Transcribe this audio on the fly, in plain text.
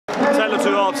tale of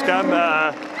two halves, Cam.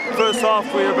 First half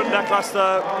we were a bit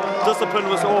lacklustre, discipline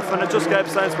was off, and it just gave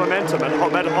Saints momentum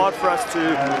and made it hard for us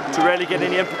to really get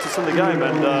any impetus in the game.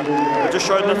 And it just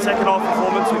showed in that second half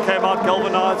performance we came out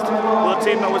galvanised with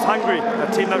a team that was hungry,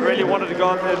 a team that really wanted to go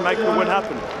out there and make the win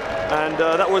happen. And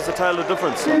that was the tale of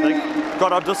difference, I think.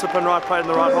 Got our discipline right, played in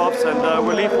the right halves, and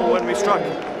we're lethal when we struck.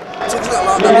 Talk a little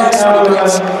about the last 20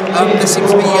 minutes. There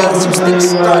seems to be some things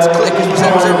starting to click. Was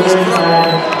there a reason for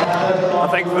that? I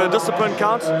think the discipline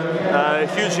counts.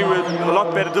 Hugely we're a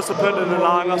lot better disciplined in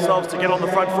allowing ourselves to get on the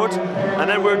front foot, and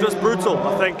then we're just brutal.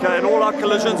 I think in all our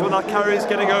collisions with our carries,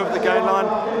 getting over the gain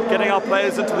line, getting our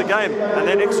players into the game, and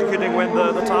then executing when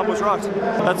the time was right.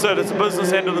 That's it, it's a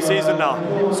business end of the season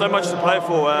now. So much to play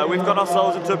for. We've got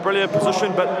ourselves into a brilliant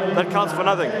position, but that counts for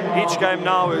nothing. Each game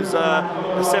now is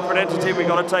a separate entity. We've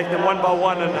got to take them one by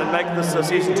one and make this a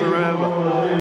season to remember.